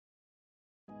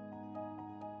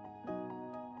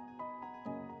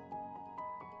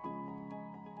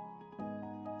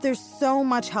There's so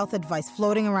much health advice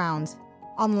floating around,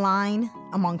 online,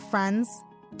 among friends,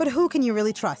 but who can you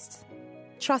really trust?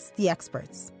 Trust the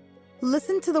experts.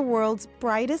 Listen to the world's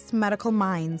brightest medical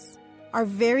minds, our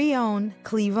very own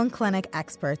Cleveland Clinic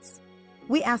experts.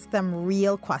 We ask them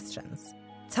real questions,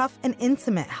 tough and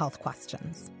intimate health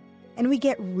questions, and we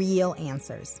get real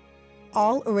answers,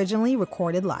 all originally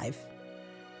recorded live.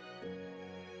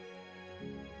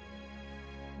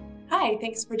 Hi,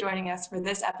 thanks for joining us for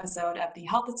this episode of the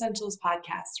Health Essentials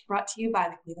podcast brought to you by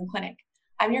the Cleveland Clinic.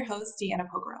 I'm your host, Deanna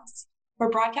Pogeros. We're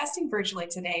broadcasting virtually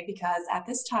today because at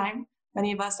this time,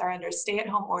 many of us are under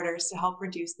stay-at-home orders to help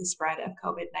reduce the spread of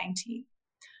COVID-19.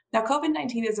 Now,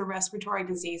 COVID-19 is a respiratory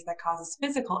disease that causes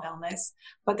physical illness,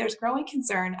 but there's growing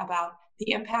concern about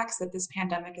the impacts that this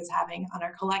pandemic is having on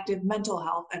our collective mental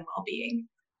health and well-being.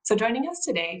 So joining us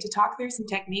today to talk through some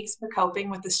techniques for coping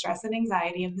with the stress and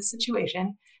anxiety of the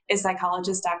situation is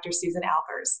psychologist Dr. Susan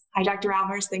Albers. Hi, Dr.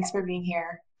 Albers. Thanks for being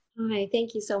here. Hi,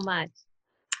 thank you so much.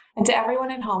 And to everyone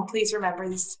at home, please remember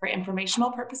this is for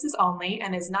informational purposes only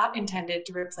and is not intended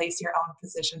to replace your own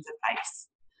physician's advice.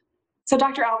 So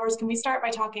Dr. Albers, can we start by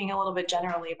talking a little bit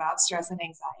generally about stress and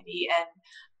anxiety? And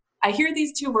I hear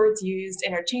these two words used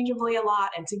interchangeably a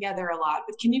lot and together a lot,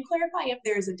 but can you clarify if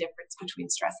there is a difference between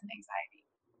stress and anxiety?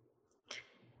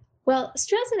 Well,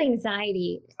 stress and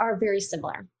anxiety are very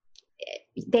similar.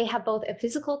 They have both a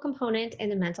physical component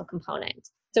and a mental component.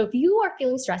 So if you are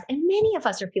feeling stressed, and many of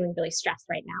us are feeling really stressed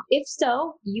right now, if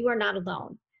so, you are not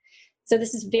alone. So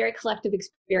this is a very collective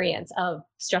experience of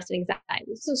stress and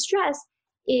anxiety. So stress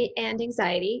and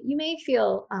anxiety, you may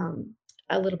feel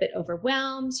a little bit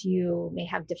overwhelmed. You may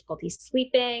have difficulty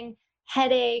sleeping,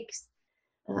 headaches.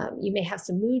 You may have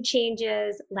some mood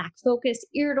changes, lack focus,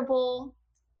 irritable.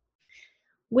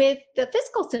 With the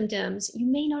physical symptoms, you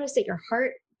may notice that your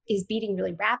heart is beating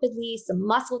really rapidly, some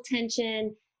muscle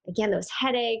tension, again, those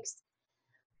headaches.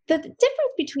 The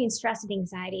difference between stress and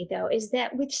anxiety, though, is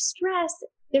that with stress,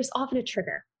 there's often a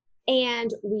trigger.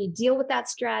 And we deal with that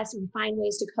stress, we find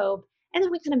ways to cope, and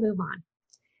then we kind of move on.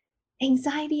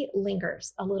 Anxiety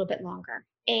lingers a little bit longer,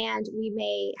 and we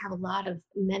may have a lot of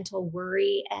mental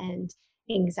worry and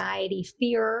anxiety,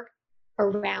 fear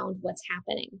around what's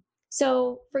happening.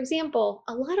 So, for example,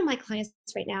 a lot of my clients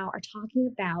right now are talking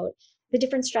about the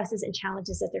different stresses and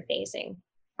challenges that they're facing.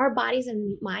 Our bodies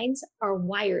and minds are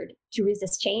wired to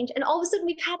resist change. And all of a sudden,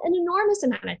 we've had an enormous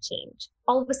amount of change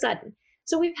all of a sudden.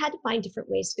 So we've had to find different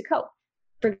ways to cope.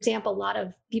 For example, a lot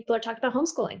of people are talking about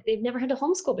homeschooling. They've never had to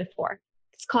homeschool before.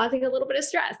 It's causing a little bit of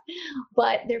stress,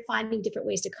 but they're finding different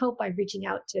ways to cope by reaching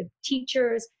out to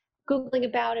teachers, Googling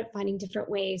about it, finding different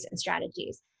ways and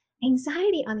strategies.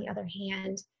 Anxiety, on the other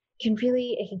hand,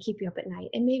 it can keep you up at night.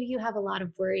 And maybe you have a lot of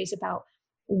worries about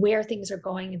where things are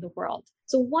going in the world.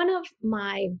 So one of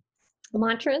my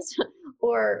mantras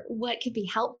or what could be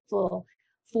helpful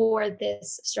for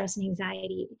this stress and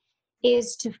anxiety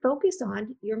is to focus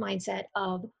on your mindset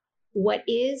of what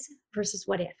is versus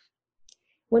what if.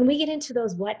 When we get into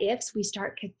those what ifs, we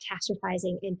start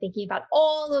catastrophizing and thinking about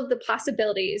all of the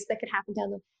possibilities that could happen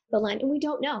down the line, and we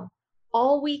don't know.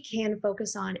 All we can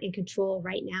focus on and control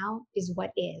right now is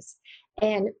what is.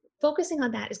 And focusing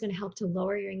on that is going to help to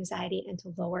lower your anxiety and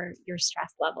to lower your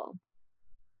stress level.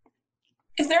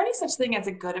 Is there any such thing as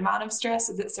a good amount of stress?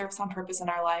 Does it serve some purpose in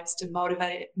our lives to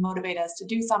motivate us to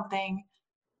do something?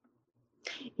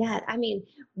 Yeah, I mean,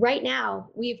 right now,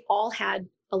 we've all had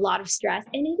a lot of stress,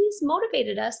 and it has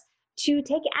motivated us to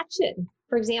take action.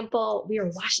 For example, we are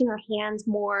washing our hands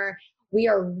more. We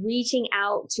are reaching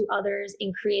out to others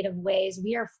in creative ways.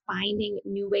 We are finding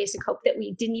new ways to cope that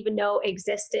we didn't even know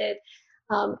existed.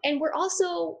 And we're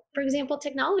also, for example,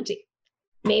 technology.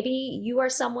 Maybe you are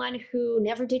someone who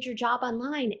never did your job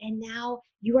online, and now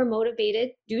you are motivated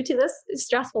due to this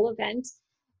stressful event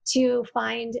to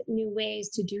find new ways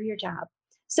to do your job.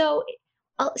 So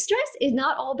stress is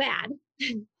not all bad,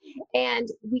 and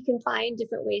we can find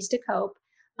different ways to cope.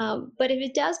 But if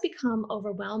it does become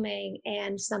overwhelming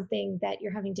and something that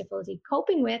you're having difficulty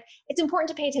coping with, it's important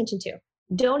to pay attention to.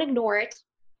 Don't ignore it,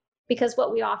 because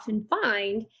what we often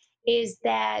find is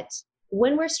that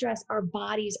when we're stressed, our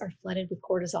bodies are flooded with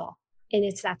cortisol, and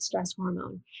it's that stress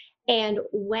hormone. And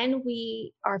when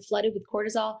we are flooded with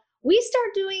cortisol, we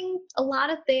start doing a lot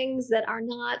of things that are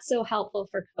not so helpful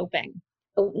for coping.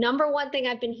 The number one thing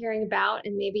I've been hearing about,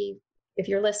 and maybe if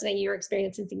you're listening, you're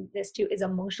experiencing this too, is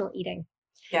emotional eating.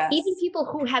 Yes. Even people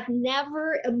who have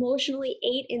never emotionally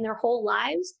ate in their whole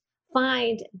lives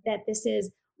find that this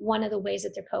is one of the ways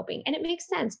that they're coping. And it makes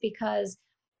sense because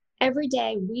every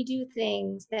day we do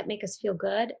things that make us feel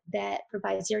good, that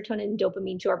provide serotonin and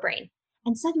dopamine to our brain.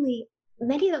 And suddenly,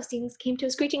 many of those things came to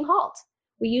a screeching halt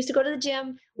We used to go to the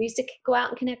gym. We used to go out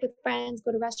and connect with friends,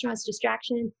 go to restaurants,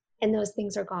 distraction, and those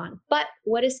things are gone. But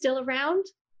what is still around?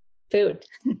 Food.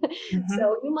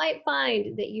 So you might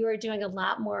find that you are doing a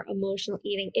lot more emotional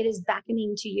eating. It is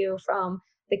beckoning to you from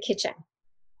the kitchen,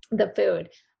 the food,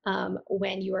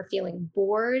 when you are feeling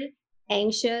bored,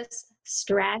 anxious,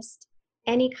 stressed,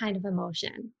 any kind of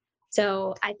emotion.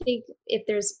 So I think if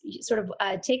there's sort of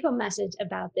a take-home message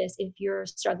about this, if you're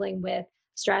struggling with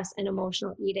stress and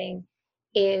emotional eating,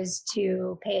 is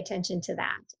to pay attention to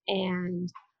that. And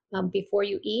before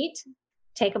you eat,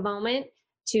 take a moment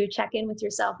to check in with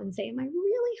yourself and say, am I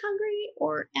really hungry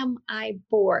or am I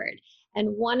bored? And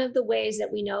one of the ways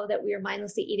that we know that we are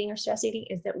mindlessly eating or stress eating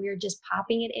is that we are just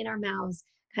popping it in our mouths,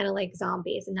 kind of like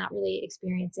zombies, and not really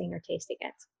experiencing or tasting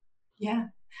it. Yeah.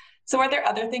 So are there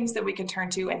other things that we could turn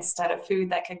to instead of food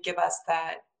that could give us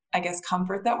that, I guess,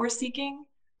 comfort that we're seeking?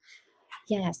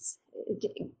 Yes.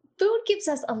 Food gives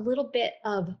us a little bit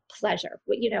of pleasure.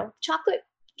 Chocolate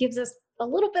gives us a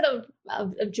little bit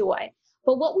of joy.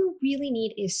 But what we really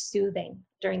need is soothing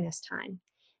during this time.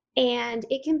 And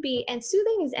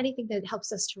soothing is anything that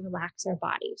helps us to relax our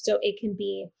body. So it can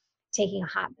be taking a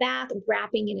hot bath,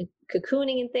 wrapping in a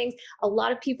cocooning and things. A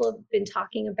lot of people have been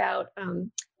talking about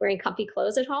wearing comfy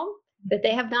clothes at home, that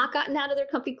they have not gotten out of their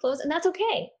comfy clothes. And that's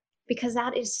okay, because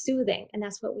that is soothing. And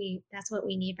that's what we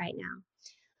need right now.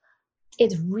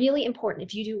 It's really important,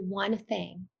 if you do one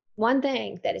thing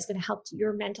that is going to help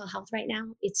your mental health right now,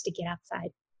 it's to get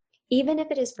outside. Even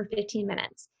if it is for 15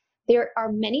 minutes. There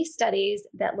are many studies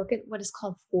that look at what is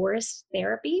called forest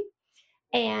therapy.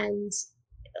 And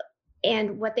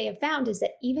what they have found is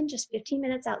that even just 15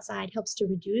 minutes outside helps to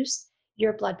reduce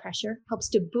your blood pressure, helps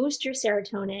to boost your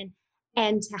serotonin,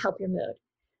 and to help your mood.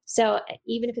 So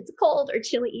even if it's cold or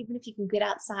chilly, even if you can get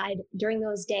outside during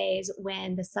those days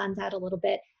when the sun's out a little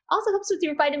bit, also helps with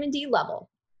your vitamin D level.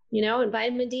 And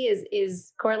vitamin D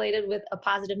is correlated with a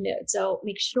positive mood. So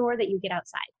make sure that you get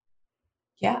outside.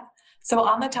 Yeah. So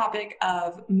on the topic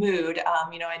of mood,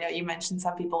 I know you mentioned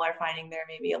some people are finding they're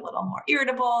maybe a little more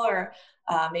irritable or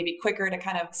maybe quicker to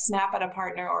kind of snap at a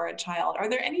partner or a child. Are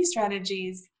there any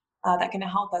strategies that can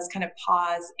help us kind of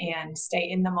pause and stay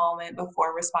in the moment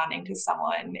before responding to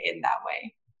someone in that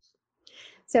way?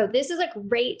 So this is a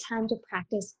great time to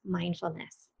practice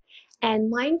mindfulness.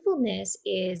 And mindfulness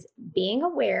is being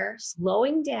aware,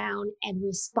 slowing down, and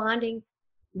responding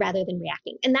rather than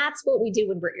reacting. And that's what we do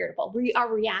when we're irritable. We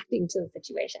are reacting to the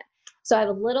situation. So I have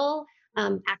a little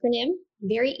acronym,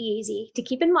 very easy to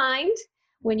keep in mind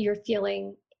when you're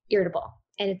feeling irritable,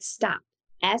 and it's STOP,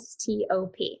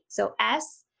 S-T-O-P. So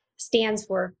S stands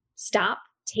for stop,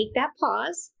 take that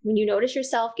pause when you notice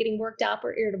yourself getting worked up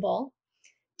or irritable.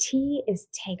 T is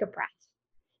take a breath.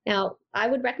 Now, I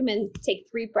would recommend take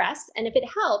 3 breaths, and if it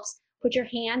helps, put your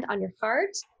hand on your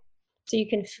heart so you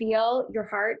can feel your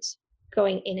heart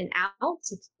going in and out.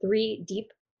 So it's 3 deep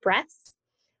breaths.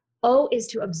 O is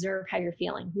to observe how you're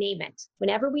feeling. Name it.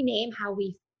 Whenever we name how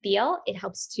we feel, it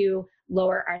helps to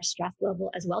lower our stress level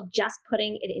as well, just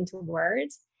putting it into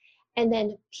words. And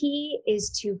then P is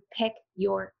to pick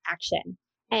your action,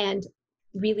 and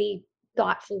really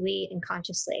thoughtfully and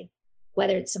consciously,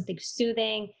 whether it's something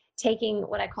soothing, taking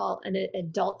what I call an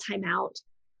adult timeout,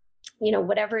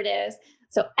 whatever it is.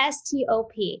 So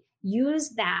STOP, use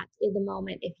that in the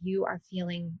moment if you are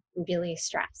feeling really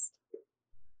stressed.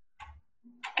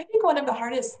 I think one of the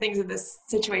hardest things of this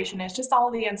situation is just all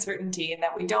the uncertainty, and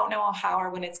that we don't know how or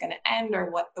when it's going to end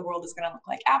or what the world is going to look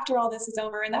like after all this is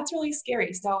over. And that's really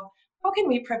scary. So how can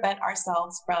we prevent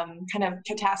ourselves from kind of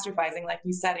catastrophizing, like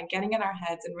you said, and getting in our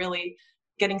heads and really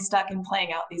getting stuck and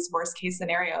playing out these worst case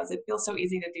scenarios? It feels so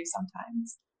easy to do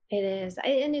sometimes. It is.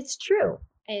 And it's true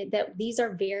that these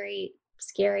are very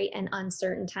scary and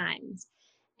uncertain times.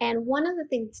 And one of the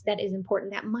things that is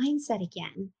important, that mindset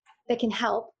again, that can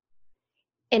help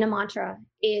in a mantra,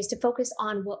 is to focus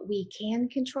on what we can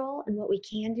control and what we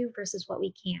can do versus what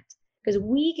we can't. Because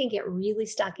we can get really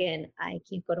stuck in, I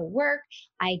can't go to work,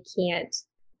 I can't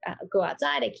go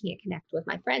outside, I can't connect with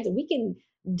my friends, and we can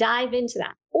dive into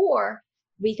that. Or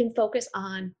we can focus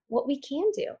on what we can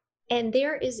do. And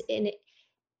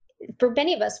for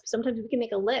many of us, sometimes we can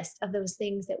make a list of those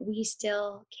things that we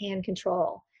still can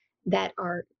control that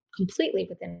are completely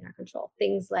within our control.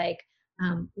 Things like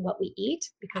what we eat,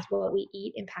 because what we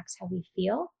eat impacts how we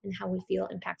feel, and how we feel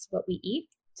impacts what we eat.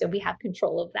 So we have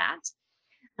control of that.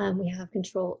 We have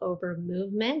control over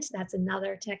movement. That's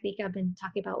another technique I've been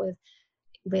talking about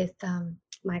with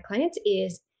my clients,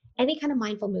 is any kind of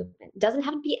mindful movement. It doesn't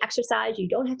have to be exercise. You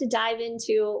don't have to dive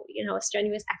into, a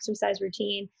strenuous exercise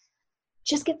routine.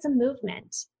 Just get some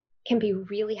movement. Can be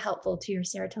really helpful to your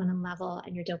serotonin level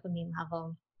and your dopamine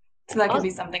level. So that could Also, be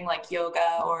something like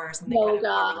yoga or something kind of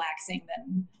more yoga. relaxing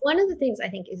than. One of the things I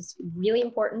think is really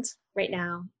important right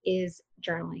now is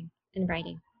journaling and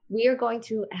writing. We are going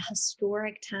through a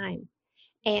historic time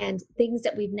and things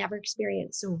that we've never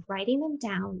experienced. So writing them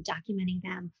down, documenting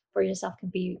them for yourself can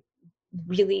be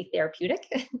really therapeutic.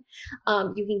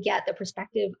 You can get the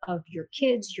perspective of your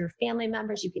kids, your family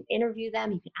members. You can interview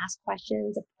them. You can ask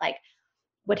questions like,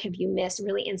 what have you missed?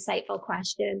 Really insightful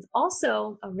questions.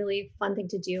 Also, a really fun thing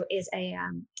to do is a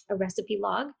recipe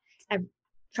log,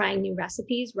 trying new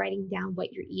recipes, writing down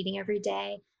what you're eating every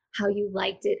day, how you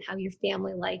liked it, how your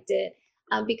family liked it,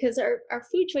 because our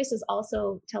food choices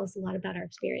also tell us a lot about our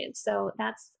experience. So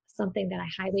that's something that I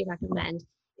highly recommend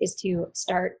is to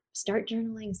start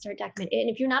journaling, start documenting.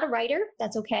 And if you're not a writer,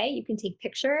 that's okay. You can take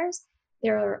pictures.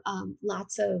 There are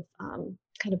lots of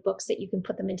kind of books that you can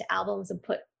put them into albums and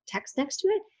put text next to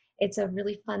it. It's a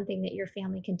really fun thing that your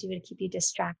family can do to keep you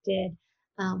distracted.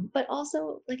 But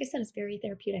also, like I said, it's very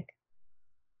therapeutic.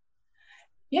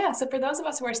 Yeah, so for those of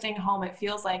us who are staying home, it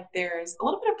feels like there's a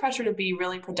little bit of pressure to be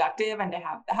really productive and to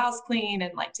have the house clean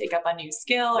and like take up a new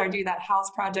skill or do that house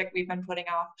project we've been putting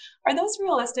off. Are those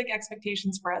realistic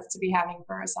expectations for us to be having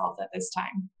for ourselves at this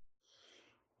time?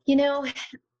 You know,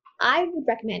 I would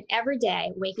recommend every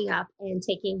day waking up and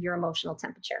taking your emotional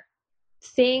temperature.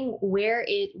 Seeing where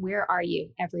are you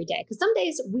every day? Because some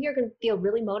days we are going to feel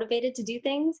really motivated to do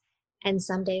things, and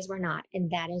some days we're not,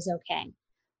 and that is okay.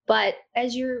 But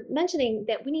as you're mentioning,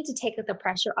 that we need to take the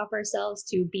pressure off ourselves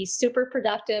to be super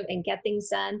productive and get things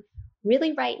done.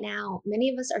 Really, right now, many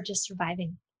of us are just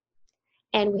surviving,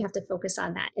 and we have to focus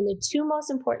on that. And the two most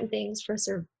important things for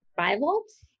survival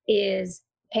is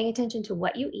paying attention to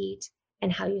what you eat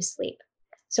and how you sleep.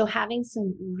 So having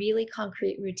some really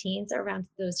concrete routines around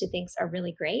those two things are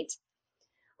really great.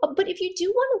 But if you do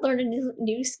want to learn a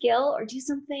new skill or do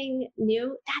something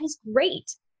new, that is great.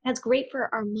 That's great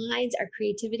for our minds. Our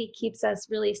creativity keeps us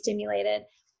really stimulated.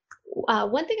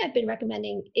 One thing I've been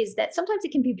recommending is that sometimes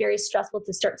it can be very stressful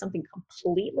to start something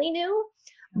completely new,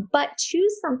 but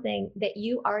choose something that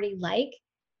you already like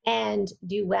and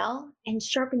do well and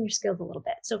sharpen your skills a little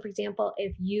bit. So, for example,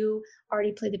 if you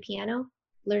already play the piano,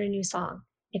 learn a new song.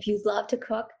 If you love to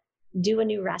cook, do a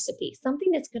new recipe,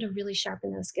 something that's going to really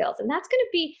sharpen those skills. And that's going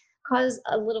to cause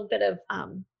a little bit of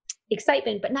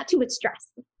excitement, but not too much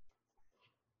stress.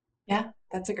 Yeah,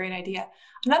 that's a great idea.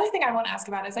 Another thing I want to ask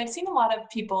about is I've seen a lot of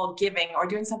people giving or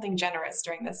doing something generous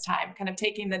during this time, kind of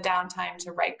taking the downtime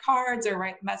to write cards or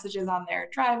write messages on their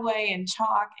driveway and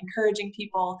chalk, encouraging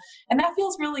people. And that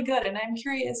feels really good. And I'm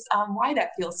curious why that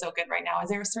feels so good right now. Is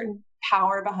there a certain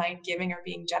power behind giving or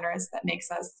being generous that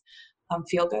makes us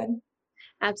feel good?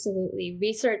 Absolutely.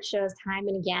 Research shows time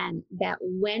and again that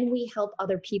when we help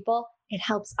other people, it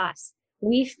helps us.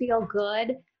 We feel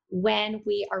good when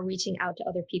we are reaching out to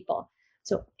other people.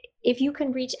 So if you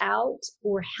can reach out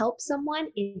or help someone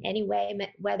in any way,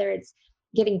 whether it's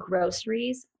getting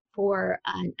groceries for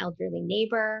an elderly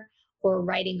neighbor or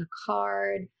writing a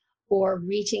card or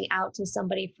reaching out to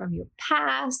somebody from your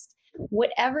past,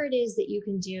 whatever it is that you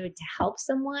can do to help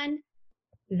someone,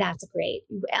 that's great.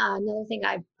 Another thing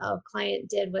a client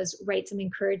did was write some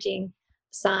encouraging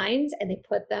signs, and they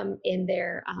put them in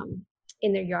their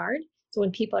yard. So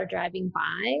when people are driving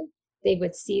by, they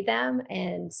would see them,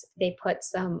 and they put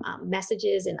some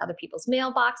messages in other people's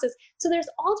mailboxes. So there's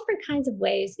all different kinds of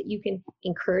ways that you can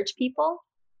encourage people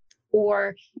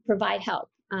or provide help.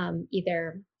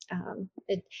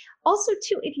 Also,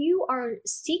 too, if you are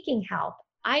seeking help,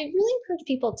 I really encourage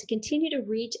people to continue to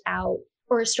reach out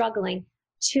or are struggling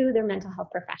to their mental health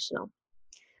professional.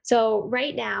 So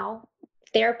right now,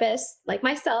 therapists like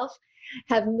myself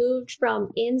have moved from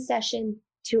in session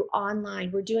to online.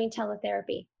 We're doing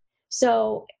teletherapy.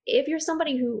 So if you're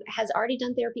somebody who has already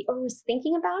done therapy or was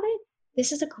thinking about it,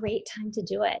 this is a great time to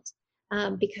do it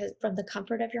because from the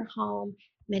comfort of your home,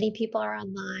 many people are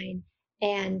online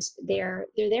and they're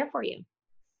there for you.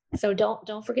 So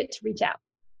don't forget to reach out.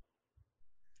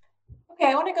 Okay,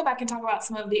 I want to go back and talk about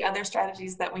some of the other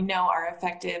strategies that we know are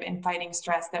effective in fighting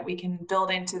stress that we can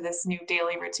build into this new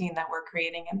daily routine that we're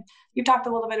creating. And you've talked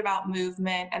a little bit about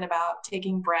movement and about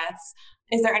taking breaths.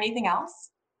 Is there anything else?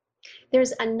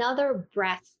 There's another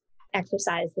breath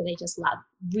exercise that I just love.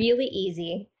 Really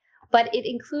easy, but it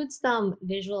includes some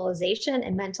visualization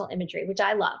and mental imagery, which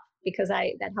I love because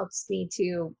that helps me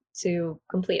to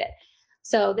complete it.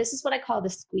 So this is what I call the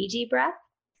squeegee breath.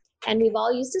 And we've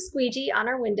all used a squeegee on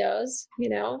our windows,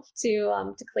 to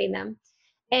clean them.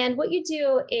 And what you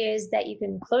do is that you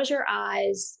can close your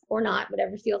eyes or not,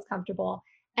 whatever feels comfortable,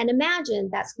 and imagine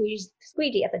that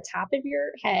squeegee at the top of your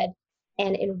head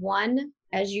And in one,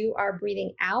 as you are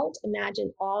breathing out,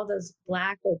 imagine all those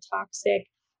black or toxic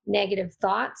negative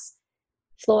thoughts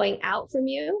flowing out from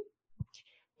you.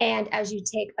 And as you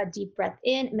take a deep breath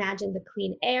in, imagine the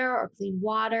clean air or clean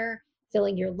water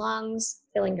filling your lungs,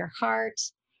 filling your heart,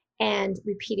 and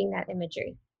repeating that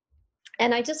imagery.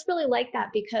 And I just really like that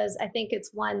because I think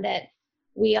it's one that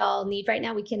we all need right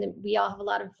now. We all have a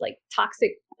lot of like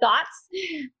toxic thoughts,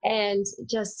 and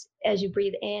just as you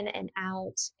breathe in and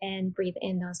out and breathe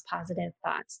in those positive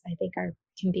thoughts, I think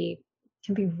can be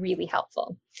really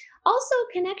helpful. Also,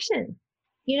 connection.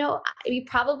 You've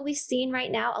probably seen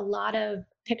right now a lot of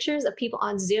pictures of people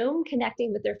on Zoom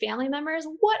connecting with their family members.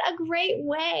 What a great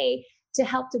way to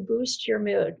help to boost your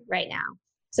mood right now.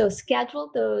 So schedule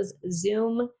those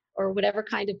Zoom or whatever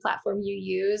kind of platform you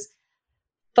use,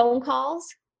 phone calls,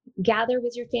 gather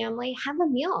with your family, have a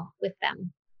meal with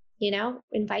them,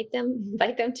 invite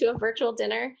them to a virtual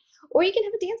dinner, or you can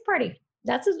have a dance party.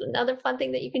 That's another fun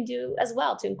thing that you can do as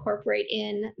well to incorporate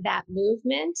in that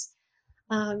movement.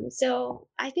 So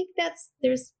I think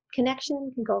there's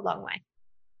connection can go a long way.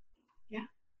 Yeah.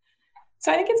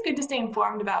 So I think it's good to stay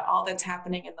informed about all that's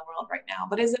happening in the world right now,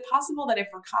 but is it possible that if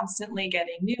we're constantly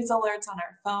getting news alerts on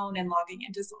our phone and logging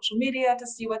into social media to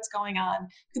see what's going on,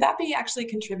 could that be actually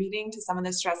contributing to some of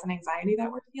the stress and anxiety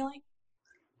that we're feeling?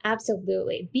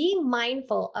 Absolutely. Being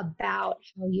mindful about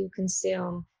how you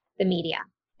consume the media,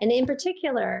 and in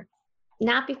particular,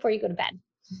 not before you go to bed.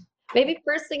 Maybe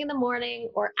first thing in the morning,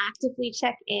 or actively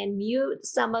check in, mute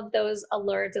some of those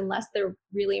alerts unless they're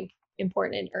really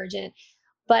important and urgent.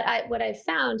 But what I've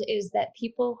found is that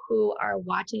people who are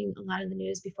watching a lot of the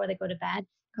news before they go to bed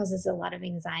causes a lot of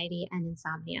anxiety and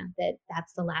insomnia.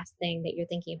 That's the last thing that you're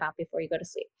thinking about before you go to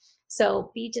sleep.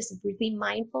 So be just really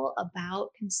mindful about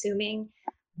consuming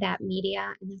that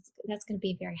media, and that's going to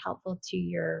be very helpful to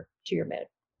your mood.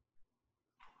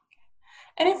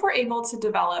 And if we're able to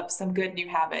develop some good new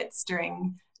habits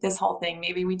during this whole thing,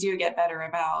 maybe we do get better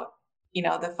about,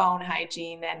 the phone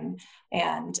hygiene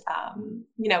and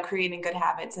creating good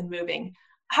habits and moving.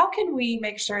 How can we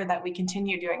make sure that we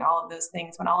continue doing all of those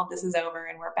things when all of this is over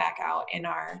and we're back out in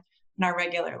our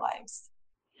regular lives?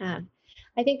 Yeah.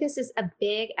 I think this is a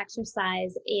big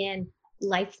exercise in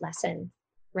life lessons,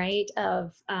 right?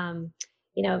 Of,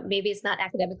 maybe it's not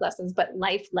academic lessons, but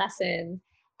life lessons.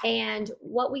 And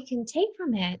what we can take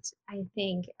from it, I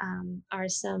think, are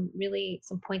some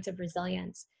points of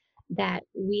resilience that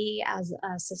we as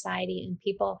a society and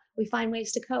people, we find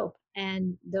ways to cope.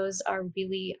 And those are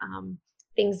really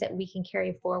things that we can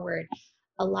carry forward.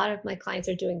 A lot of my clients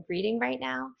are doing reading right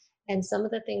now. And some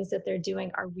of the things that they're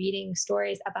doing are reading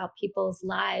stories about people's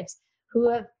lives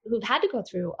who've had to go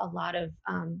through a lot of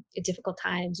difficult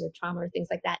times or trauma or things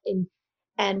like that.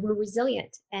 And were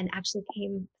resilient and actually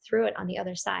came through it on the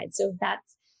other side. So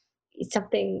that's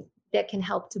something that can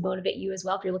help to motivate you as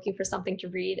well. If you're looking for something to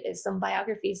read, is some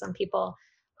biographies on people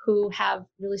who have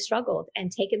really struggled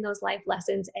and taken those life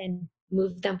lessons and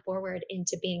moved them forward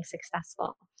into being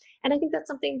successful. And I think that's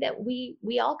something that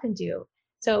we all can do.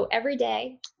 So every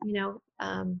day,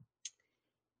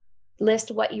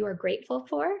 list what you are grateful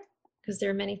for, because there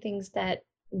are many things that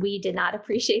we did not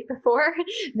appreciate before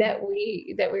that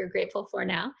we're grateful for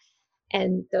now.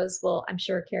 And those will, I'm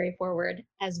sure, carry forward,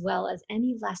 as well as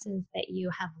any lessons that you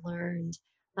have learned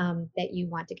that you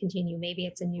want to continue. Maybe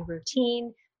it's a new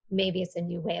routine, maybe it's a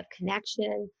new way of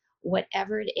connection,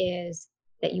 whatever it is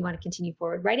that you want to continue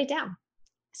forward, write it down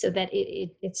so that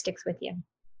it sticks with you.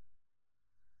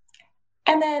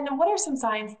 And then what are some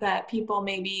signs that people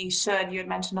maybe should, you had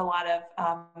mentioned a lot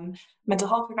of mental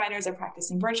health providers are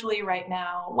practicing virtually right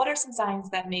now. What are some signs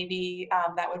that maybe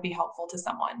that would be helpful to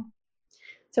someone?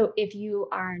 So if you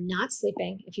are not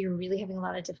sleeping, if you're really having a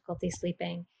lot of difficulty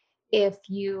sleeping, if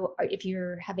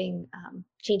you're having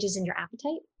changes in your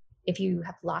appetite, if you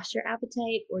have lost your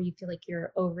appetite, or you feel like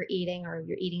you're overeating or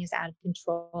your eating is out of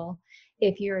control,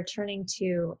 if you're turning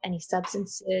to any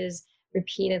substances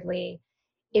repeatedly,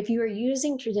 if you are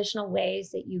using traditional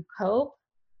ways that you cope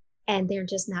and they're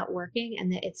just not working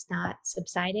and that it's not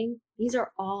subsiding, these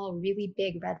are all really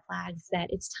big red flags that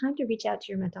it's time to reach out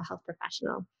to your mental health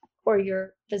professional or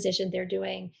your physician. They're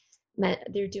doing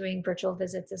virtual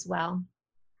visits as well.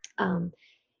 And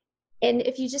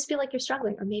if you just feel like you're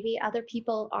struggling, or maybe other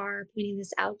people are pointing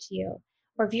this out to you,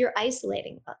 or if you're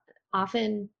isolating,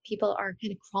 often people are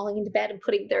kind of crawling into bed and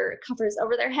putting their covers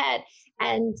over their head,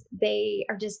 and they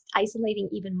are just isolating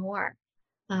even more.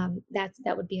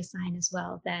 That would be a sign as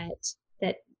well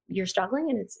that you're struggling,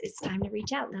 and it's time to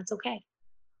reach out, and that's okay.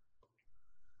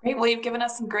 Great. Well, you've given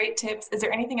us some great tips. Is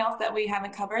there anything else that we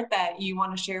haven't covered that you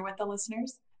want to share with the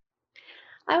listeners?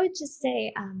 I would just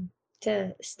say,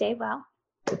 to stay well,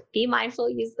 be mindful,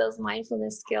 use those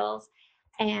mindfulness skills,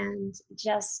 and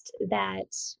just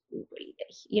that,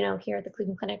 here at the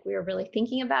Cleveland Clinic, we are really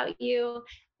thinking about you,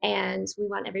 and we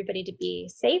want everybody to be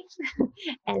safe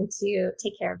and to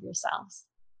take care of yourselves.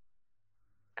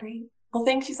 Great. Well,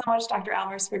 thank you so much, Dr.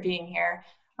 Albers, for being here.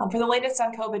 For the latest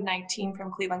on COVID-19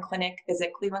 from Cleveland Clinic,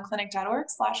 visit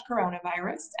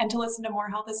clevelandclinic.org/coronavirus. And to listen to more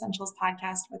Health Essentials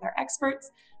podcast with our experts,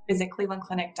 visit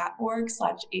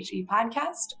clevelandclinic.org/HE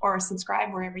podcast or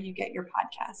subscribe wherever you get your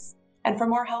podcasts. And for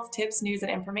more health tips, news,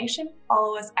 and information,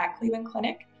 follow us at Cleveland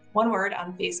Clinic, one word,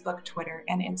 on Facebook, Twitter,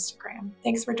 and Instagram.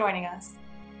 Thanks for joining us.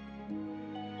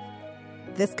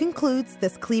 This concludes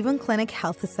this Cleveland Clinic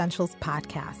Health Essentials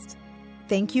podcast.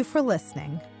 Thank you for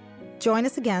listening. Join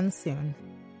us again soon.